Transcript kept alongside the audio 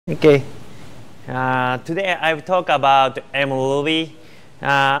Okay. Today I will talk about mruby.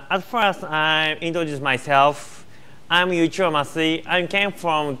 At first, I introduce myself. I'm Yuichiro Masui. I came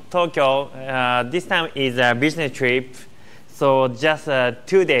from Tokyo. This time is a business trip, so just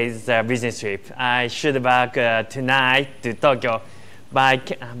 2 days business trip. I should back tonight to Tokyo, but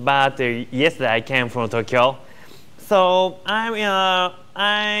yesterday I came from Tokyo. So I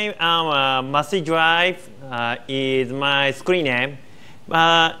am Masui Drive is my screen name.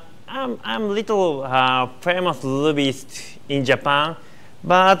 I'm little famous Rubyist in Japan,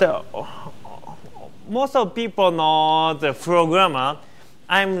 but most of people know the programmer.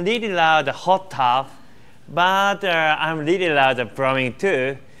 I'm really loud hot tub, but I'm really loud programming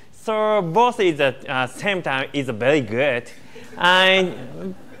too. So both is at same time is very good. I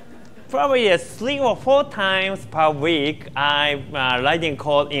probably 3 or 4 times per week I'm writing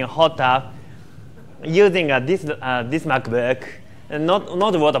code in hot tub using this MacBook.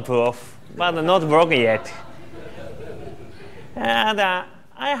 Not waterproof, but not broken yet. And I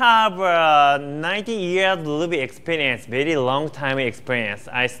have 19 years Ruby experience, very long time experience.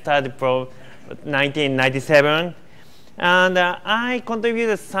 I started from 1997, and I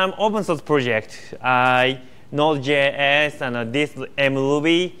contributed some open source project. Node.js and this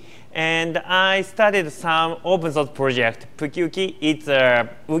mruby, and I started some open source project. Pukyuki, it's a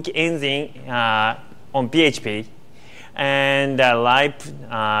wiki engine on PHP. And live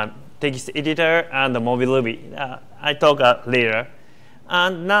text editor and MobiRuby. I talk later.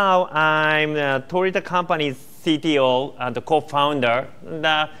 And now I'm Torita company's CTO and co-founder.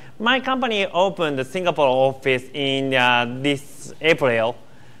 My company opened the Singapore office in this April.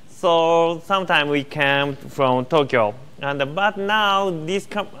 So sometime we came from Tokyo. But now this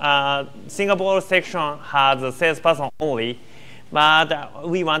Singapore section has a salesperson only. But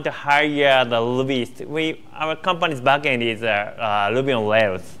we want to hire the Rubyist. Our company's backend is Ruby on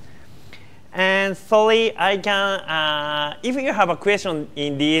Rails. And sorry, I can. If you have a question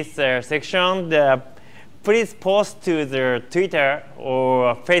in this section, please post to the Twitter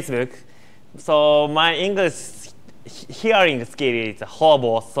or Facebook. So my English hearing skill is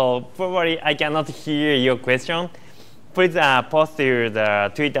horrible, so probably I cannot hear your question. Please post to the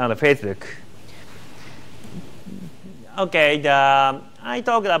Twitter and Facebook. Okay, I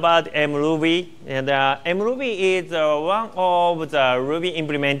talked about mruby, and mruby is one of the Ruby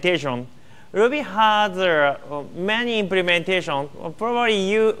implementation. Ruby has many implementations. Probably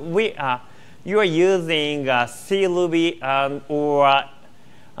you are using cruby or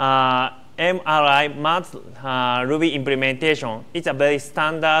MRI, Math Ruby implementation. It's a very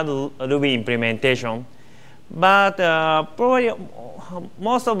standard Ruby implementation. But probably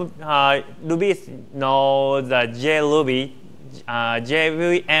most of Ruby's know the JRuby,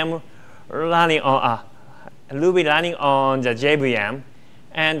 JVM running on Ruby running on the JVM,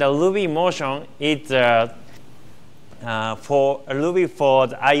 and the Ruby Motion is for Ruby for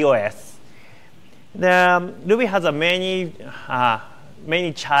the iOS. The Ruby has a many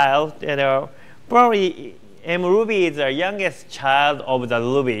child. Probably mruby is the youngest child of the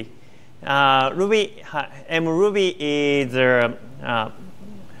Ruby. mruby is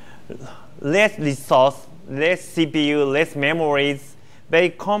less resource, less CPU, less memories, very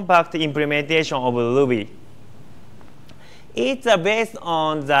compact implementation of Ruby. It's based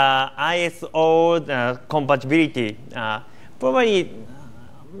on the ISO compatibility. Probably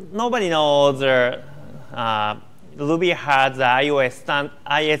nobody knows Ruby has the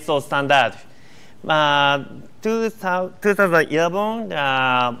ISO standard. 2011,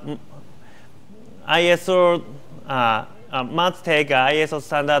 ISO must take ISO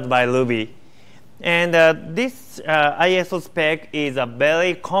standard by Ruby. And this ISO spec is a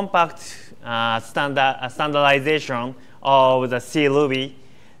very compact standardization of the C Ruby.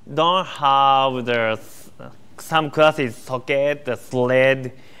 Don't have some classes socket, the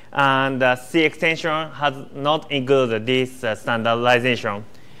thread, and C extension has not included this standardization.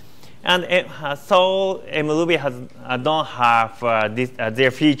 And so mruby don't have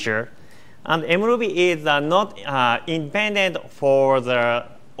their feature. And mruby is not independent for the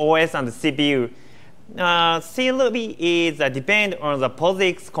OS and the CPU. cruby is depend on the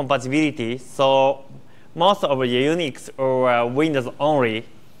POSIX compatibility, so most of the Unix or Windows only.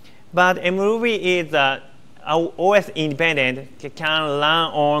 But mruby is OS independent, can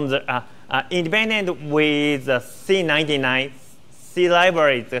run on the independent with the C99, C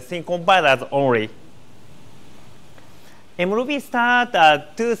libraries, the C compilers only. mruby started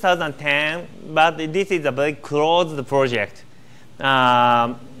 2010, but this is a very closed project.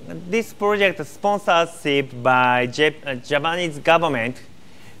 This project is sponsorship by Japanese government.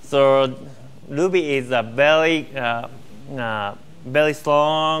 So Ruby is a very very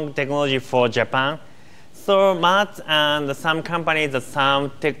strong technology for Japan. So Matt and some companies,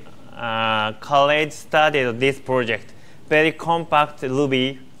 some college started this project, very compact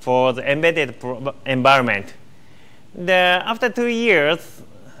Ruby for the embedded environment. After 2 years,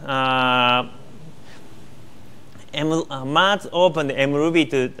 Matt opened mruby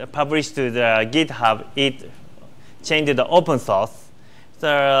to publish to the GitHub. It changed to the open source. So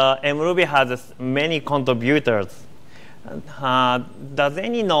mruby has many contributors. Does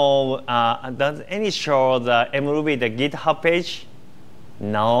any know? Does any show the mruby the GitHub page?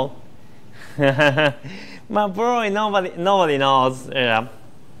 No. But probably nobody knows.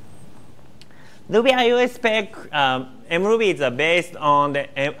 Ruby iOS spec, mruby is based on the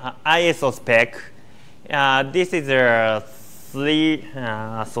ISO spec. This is a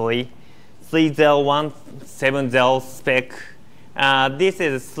 30170 spec. This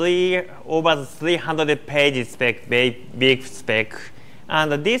is over 300 pages spec, big spec.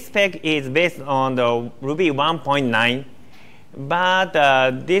 And this spec is based on the Ruby 1.9. But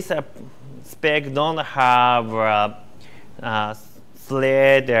this spec don't have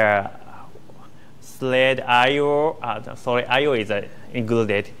Sled IO. Sorry, IO is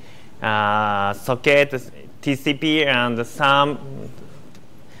included. Socket, TCP, and some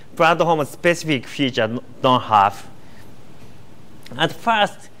platform-specific features don't have. At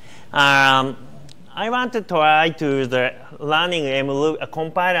first, I want to try to learning mruby,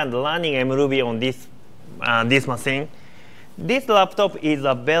 compile and learning mruby on this machine. This laptop is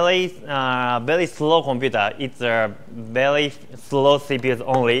a very slow computer. It's a very slow CPU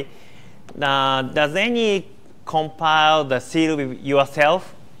only. Does any compile the C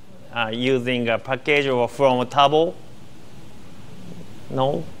yourself using a package from Tabo?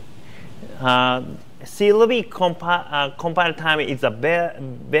 No. C compile time is a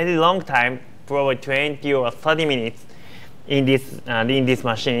very long time, probably 20 or 30 minutes in this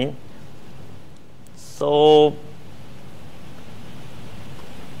machine. So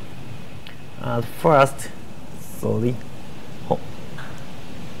first,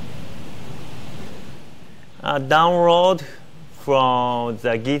 download from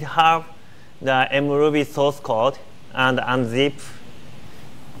the GitHub the mruby source code and unzip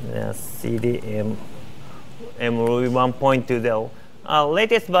the cd mruby 1.20.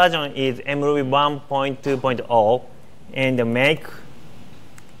 Latest version is mruby 1.2.0, and make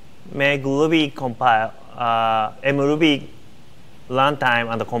Ruby compile mruby runtime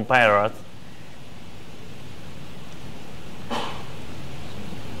and compilers.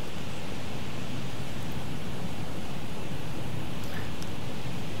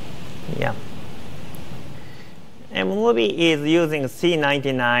 Yeah. mruby is using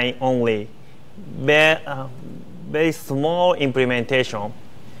C99 only. Very small implementation.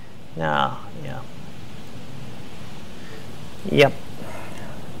 Yeah. Yep.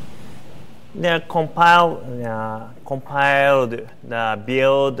 They compiled the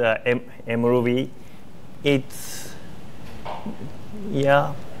build mruby. It's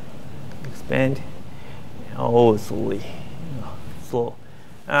expand. Oh, sorry. So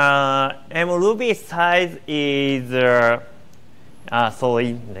mruby size is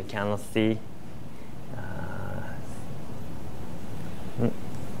sorry, I cannot see.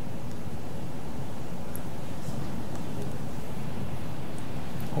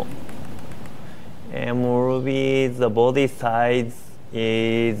 mruby, the body size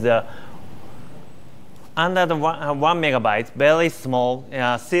is under the 1 megabyte, very small.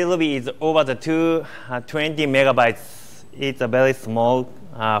 C-Ruby is over the 20 megabytes. It's a very small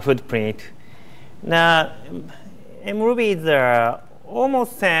footprint. Now, mruby is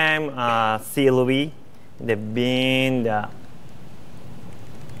almost same C-Ruby. The bin,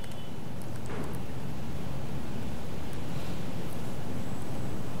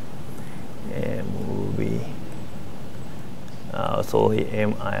 mruby. Sorry,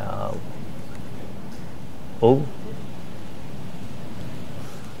 MIR. Oh,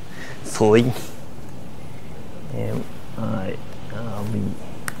 sorry. MIRB.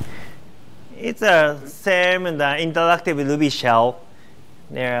 It's a same the interactive Ruby shell.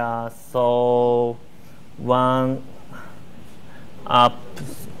 There are so 1 up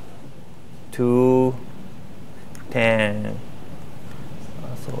to 10.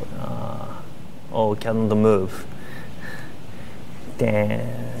 So oh, cannot move.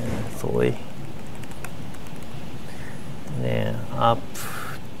 10. Sorry. Then up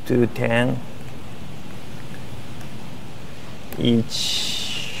to 10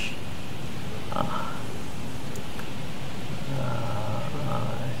 each.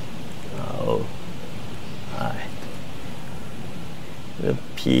 The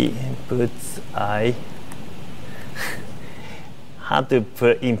P puts I. how to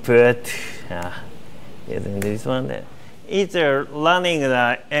put input using this one. It's running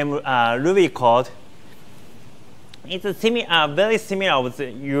the Ruby code. It's very similar with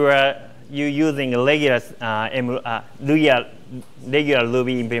you using regular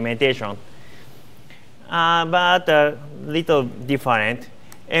Ruby implementation, but a little different.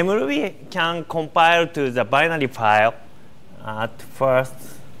 MRuby can compile to the binary file at first.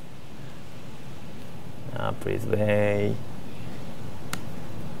 Please wait.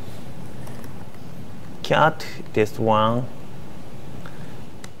 Cat this one.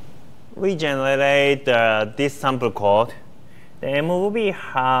 We generate this sample code. The MRuby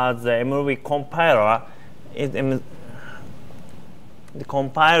has the MRuby compiler. It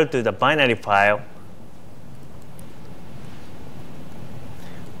compile to the binary file.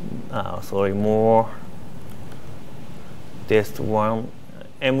 Sorry, more. Test one.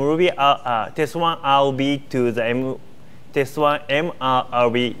 MRuby test one RB to the test one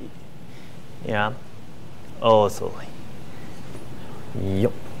MRB. Yeah. Oh, sorry.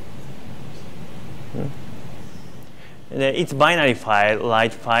 Yep. It's binary file,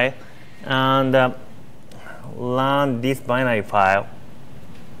 write file, and run this binary file.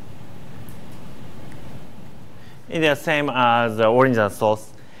 It's the same as the original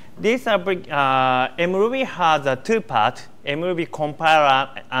source. This MRuby has two parts: MRuby compiler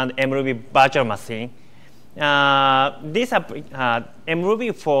and MRuby virtual machine. This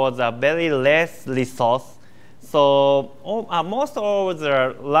MRuby for the very less resource. So most of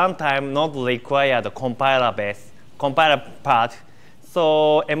the runtime not require the compiler part.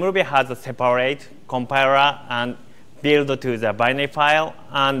 So MRuby has a separate compiler and build to the binary file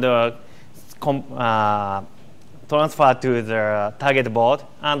and transfer to the target board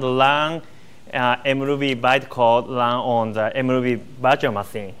and run MRuby bytecode run on the MRuby virtual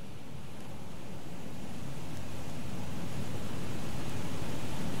machine.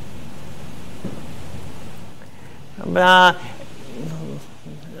 But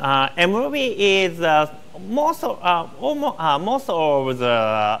MRuby is most of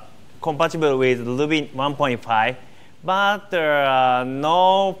the compatible with Ruby 1.5, but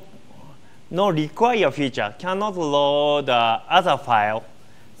no require feature cannot load other file.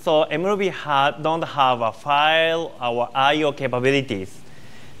 So MRuby don't have a file or I/O capabilities.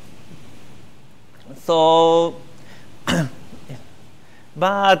 So,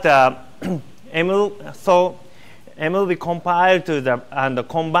 but MRuby compile to the and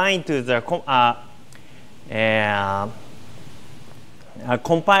combine to the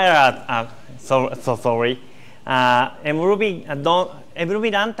compiler. Sorry. MRuby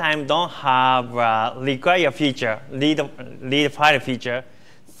runtime don't have require feature, read file feature.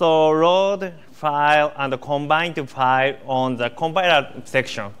 So load file and combine to file on the compiler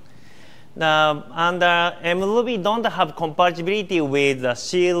section. And MRuby don't have compatibility with the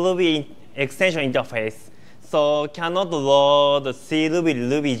CRuby extension interface, so cannot load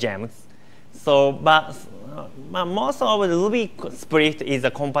CRuby gems. So, but most of the Ruby script is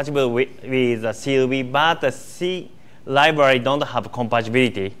compatible with CRuby, but the C library don't have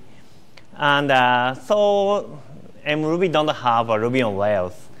compatibility. And so MRuby don't have a Ruby on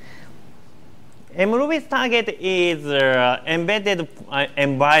Rails. MRuby's target is embedded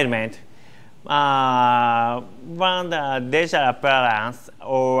environment, run the digital appearance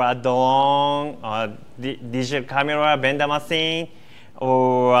or a drone or digital camera vendor machine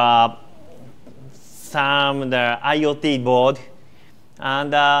or some the IoT board,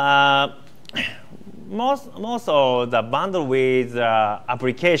 and most of the bundle with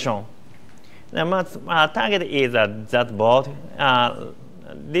application. The target is that board.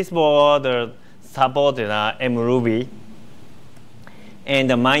 This board supports MRuby and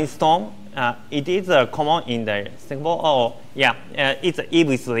the Mindstorm. It is common in the Singapore. Oh, yeah, it's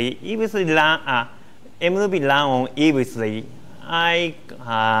EV3. EV3 run MRuby run on EV3. I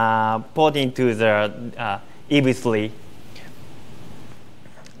put into the EV3.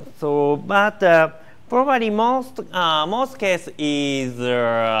 So, but probably most case is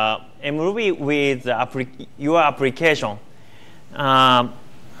MRuby with your application.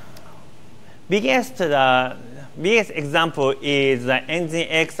 Biggest example is the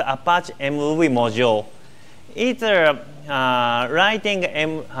Nginx Apache MRuby module. It's writing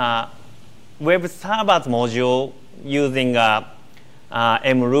web servers module using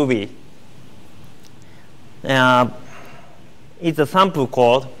MRuby. It's a sample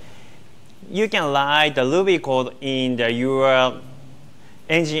code. You can write the Ruby code in your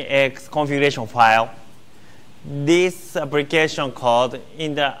Nginx configuration file. This application code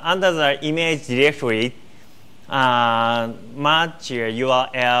under the image directory match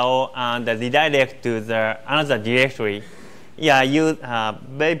URL and redirect to the another directory yeah, use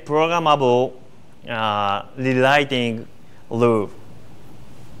very programmable rewriting loop.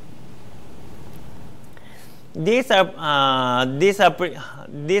 This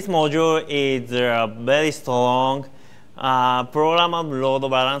module is a very strong programmable load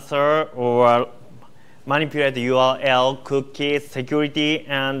balancer or manipulate URL, cookies, security,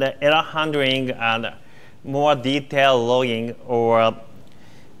 and error handling, and more detailed logging or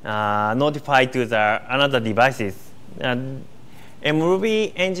notify to the another devices.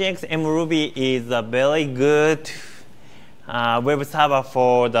 MRuby, Nginx MRuby is a very good web server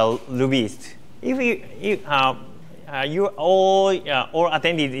for the Rubyist. If you all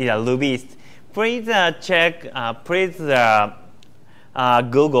attended is a Rubyist, please check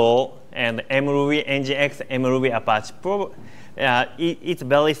Google and MRuby, Nginx MRuby Apache. It's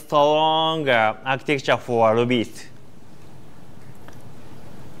very strong architecture for Rubyist.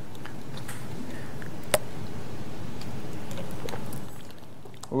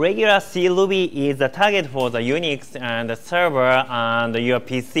 Regular C Ruby is the target for the Unix and the server and your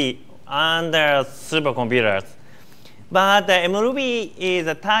PC and supercomputers. But mruby is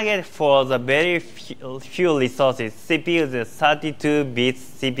a target for the very few resources. CPU is a 32-bit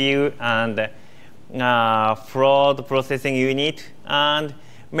CPU and float processing unit, and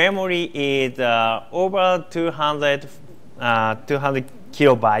memory is over 200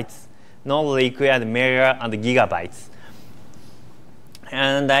 kilobytes, not required mega and gigabytes.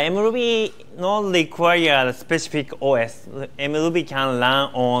 And mruby not require a specific OS. mruby can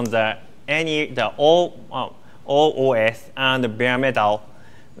run on all OS and bare metal,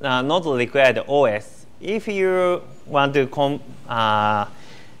 not required OS. If you want to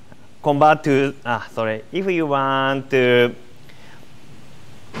if you want to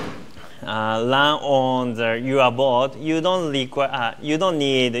run on your board, you don't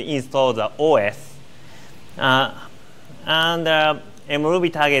need to install the OS. mruby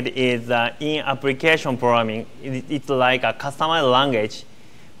target is in application programming. It's like a customized language.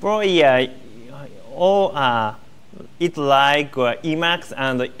 Probably it's like Emacs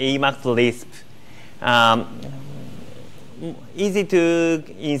and Emacs Lisp. Easy to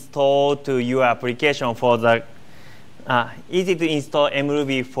install to your application for the easy to install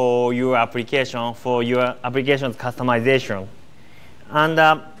mruby for your application's customization. And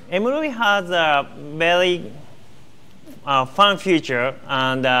mruby has a very fun feature,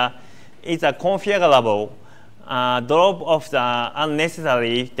 and it's a configurable drop of the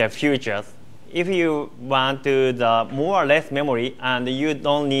unnecessary features. If you want to the more or less memory and you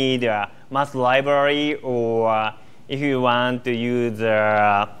don't need a math library, or if you want to use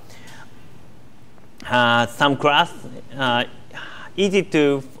some class, easy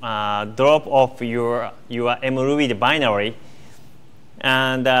to drop off your mruby binary.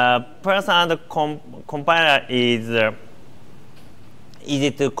 And person compiler is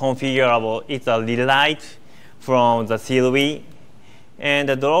easy to configurable. It's a rewrite from the CLV. And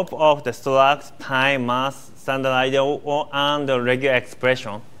the drop of the struct, time, mass, standardized, and the regular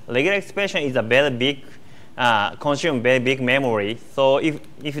expression. Regular expression is a very big, consume very big memory. So if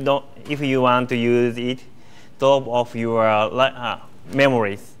you want to use it, drop off your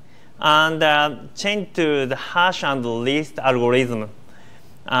memories. And change to the hash and list algorithm.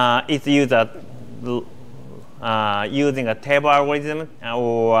 It's used using a table algorithm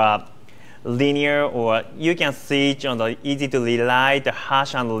or linear, or you can switch on the easy to rewrite the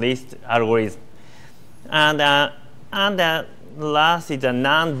hash and list algorithm. And last is the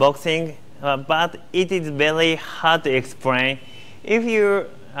non-boxing, but it is very hard to explain. If you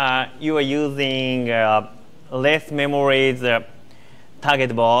are using less memories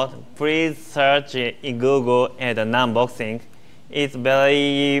target board, please search in Google at the non-boxing. It's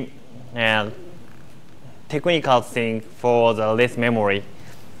very technical thing for the less memory.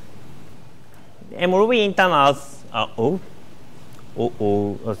 mruby internals,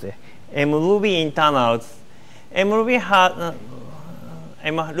 mruby internals. mruby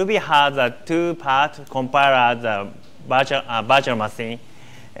has a two-part compiler, virtual machine.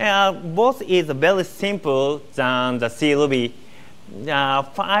 Both is very simple than the CRuby.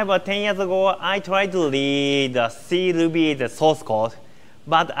 5 or 10 years ago, I tried to read the CRuby the source code,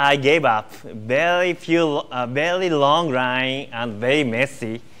 but I gave up. Very long line and very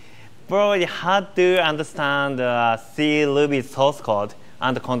messy. Probably hard to understand CRuby source code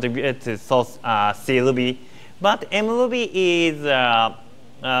and contribute to source CRuby. But mruby is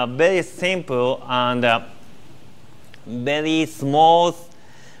very simple and very small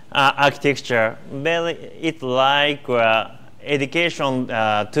architecture. It's like education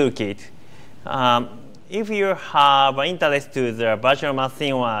toolkit. If you have interest to the virtual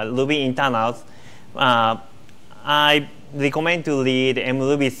machine or Ruby internals, I recommend to read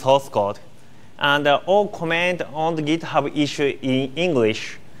mruby source code, and all comment on the GitHub issue in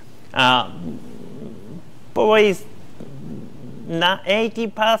English. Probably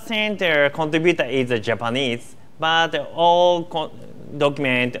 80% contributor is Japanese, but all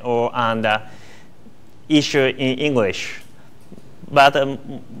document or issue in English. But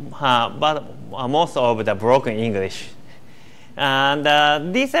most of the broken English. And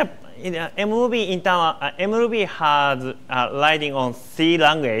this mruby has writing on C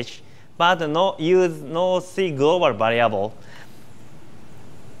language, but use no C global variable.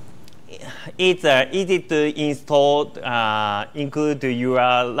 It's easy to install, include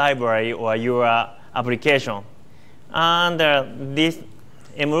your library or your application. And this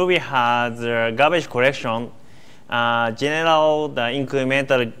mruby has garbage collection, general the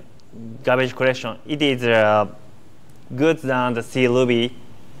incremental garbage collection. It is good than the C Ruby.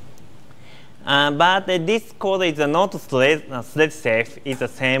 But this code is not thread safe. It's the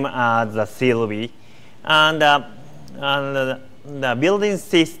same as the C Ruby. And the building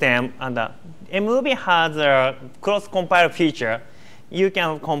system, and mruby has a cross-compile feature. You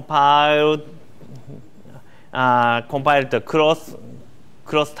can compile to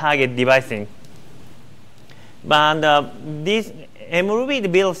cross-target devices. But this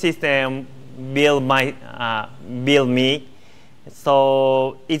mruby build system build me,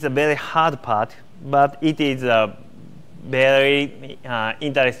 so it's a very hard part, but it is a very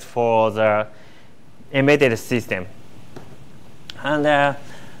interest for the embedded system. And at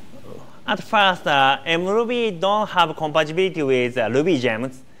first, mruby don't have compatibility with Ruby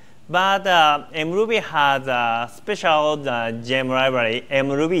gems, but mruby has a special gem library,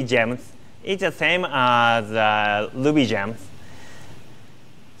 mruby gems. It's the same as Ruby gems.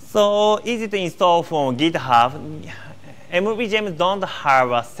 So easy to install from GitHub. mruby gems don't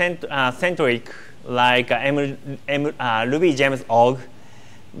have a centric like Ruby gems org,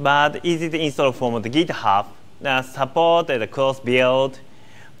 but easy to install from the GitHub. Support the cross build.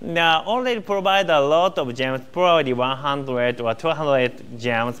 Already provide a lot of gems, probably 100 or 200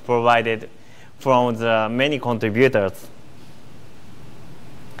 gems provided from the many contributors.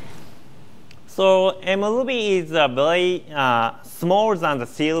 So mruby is very small than the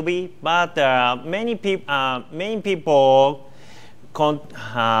C Ruby, but many people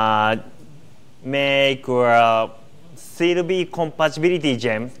make C Ruby compatibility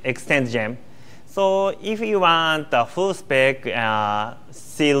gems, extend gem. So if you want a full spec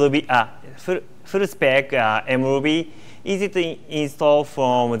C Ruby, full spec mruby, easy to install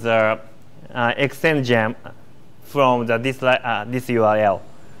from the extend gem from this URL.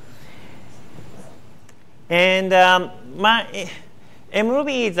 And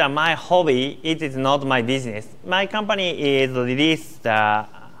mruby is my hobby. It is not my business. My company is released the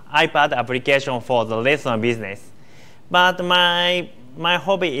iPad application for the restaurant business, but my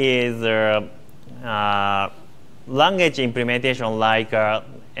hobby is language implementation like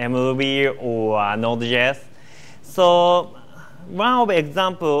mruby or Node.js. So one of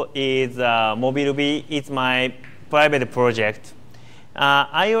example is MobiRuby. It's my private project.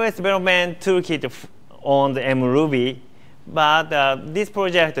 iOS development toolkit on the mruby, but this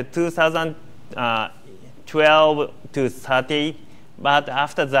project 2012 to 30. But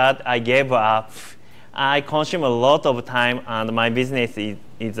after that, I gave up. I consume a lot of time, and my business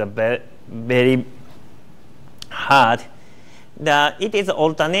is a very hard. It is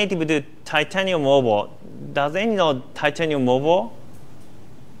alternative to Titanium Mobile. Does anyone know Titanium Mobile?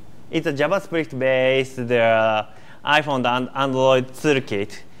 It's a JavaScript-based iPhone and Android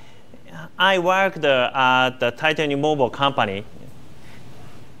toolkit. I worked at the Titanium Mobile company.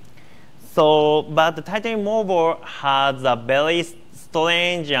 So, but the Titanium Mobile has a very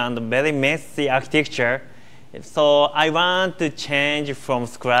strange and very messy architecture. So I want to change from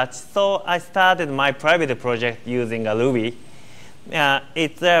scratch. So I started my private project using a Ruby.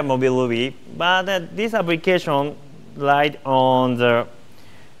 It's a MobiRuby, but this application light on the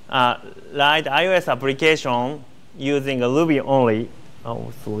light iOS application using a Ruby only.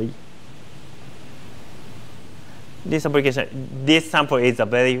 Oh, sorry. This application, this sample is a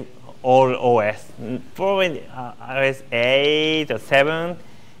very old OS, probably iOS 8 or 7.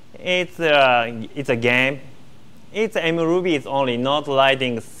 It's a game. It's mruby is only not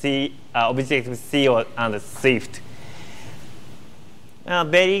writing C, Objective-C and Swift.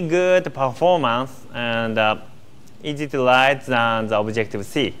 Very good performance and easy to write than the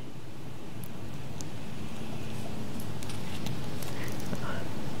Objective-C.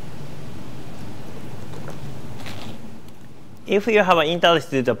 If you have an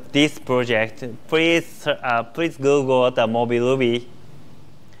interest in this project, please Google the MobiRuby.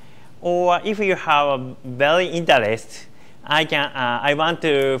 Or if you have a very interest, I want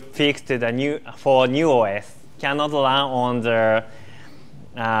to fix to the new OS. Cannot run on the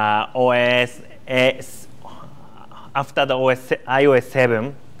OS after the iOS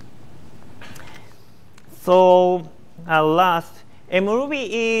 7. So last, mruby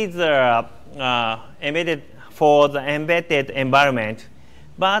is embedded for the embedded environment,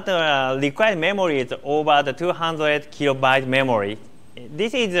 but required memory is over the 200 kilobyte memory.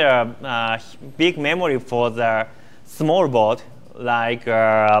 This is a big memory for the small board like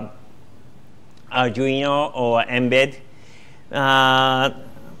Arduino or Embed.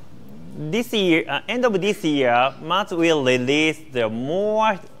 This year, end of this year, Matt will release the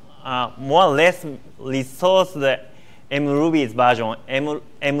more or less resourced mruby's version,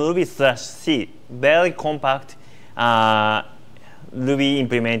 mruby/C, very compact Ruby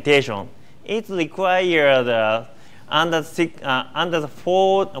implementation. It requires under 40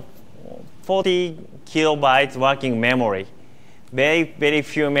 kilobytes working memory, very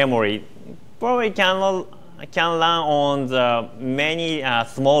few memory. Probably can run on the many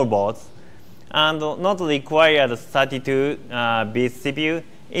small boards, and not require the 32-bit CPU.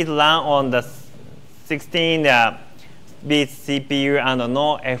 It runs on the 16-bit CPU and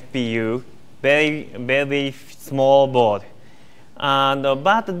no FPU, very small board. And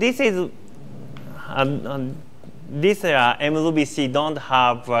but this is this mruby-C don't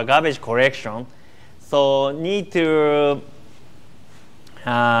have garbage collection, so need to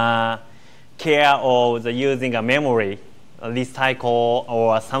care of the using a memory, recycle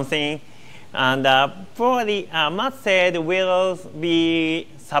or something. And probably Matt said will be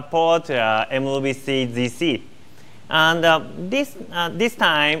support mruby-C ZC. And this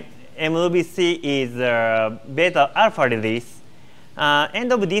time mruby-C is beta alpha release.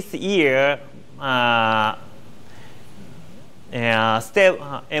 End of this year,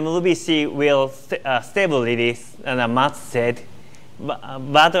 mruby-C will stable release, and Matt said,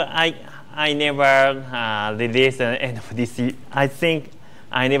 but I never released the end of this year. I think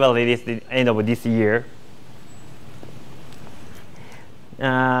I never released the end of this year.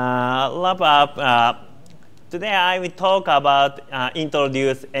 Wrap up. Today I will talk about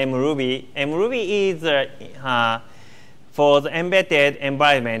introduce mruby. mruby is for the embedded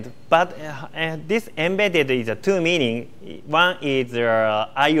environment, but this embedded is two meaning. One is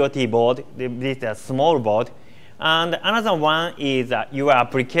IoT board, this is a small board, and another one is your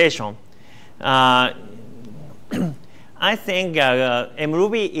application. I think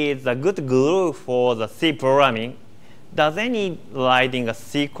mruby is a good glue for the C programming. Does any writing a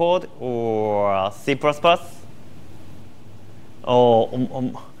C code or C++? Or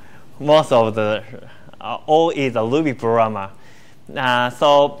most of the all is a Ruby programmer.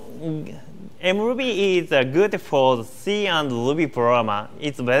 So mruby is good for C and Ruby programmer.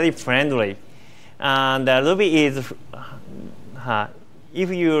 It's very friendly. And Ruby is, if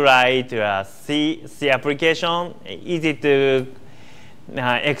you write a C application, easy to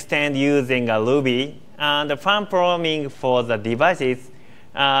extend using a Ruby. And fun programming for the devices.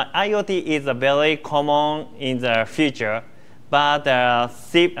 IoT is very common in the future, but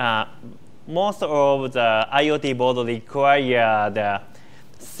most of the IoT board require the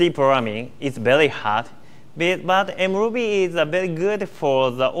C programming. It's very hard. But mruby is very good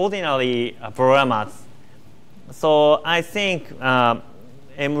for the ordinary programmers. So I think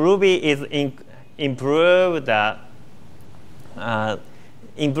mruby is improve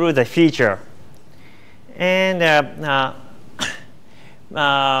the feature. And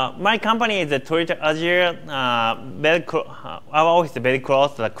my company is Toyota Azure. Our office is very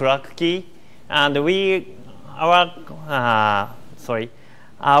close to the Clark Key, and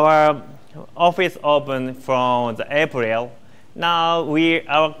our office opened from the April. Now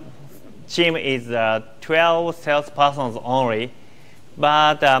our team is 12 salespersons only,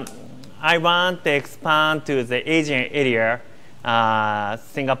 but I want to expand to the Asian area,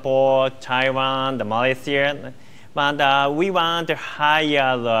 Singapore, Taiwan, Malaysia. But we want to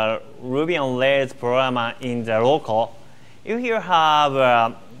hire the Ruby on Rails programmer in the local. If you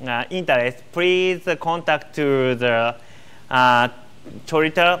have interest, please contact to the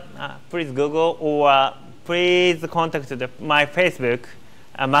Twitter, please Google, or please contact my Facebook,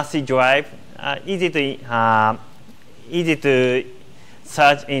 Masui Drive. Easy to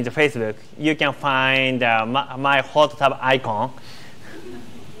search in the Facebook. You can find my hot tub icon.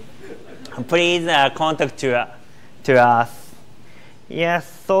 Please contact to us. Yes,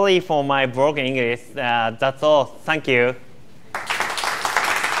 sorry for my broken English. That's all. Thank you.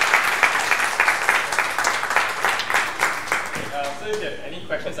 So if you have any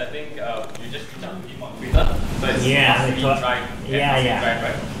questions, I think you just reach out to him on Twitter. So it's yeah. Drive,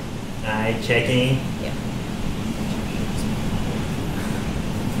 right? I'm checking. Yeah.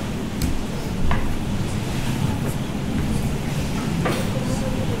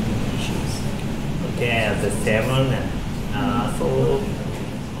 okay, at the 7. So,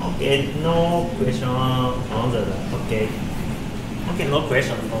 okay, no question on the, okay. Okay, no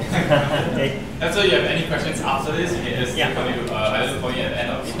question. Okay. And so you have any questions after this, you can just either call you at the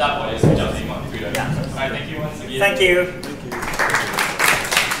end of meetup or just reach out to him on Twitter. Yeah. Alright, thank you once again. Thank you.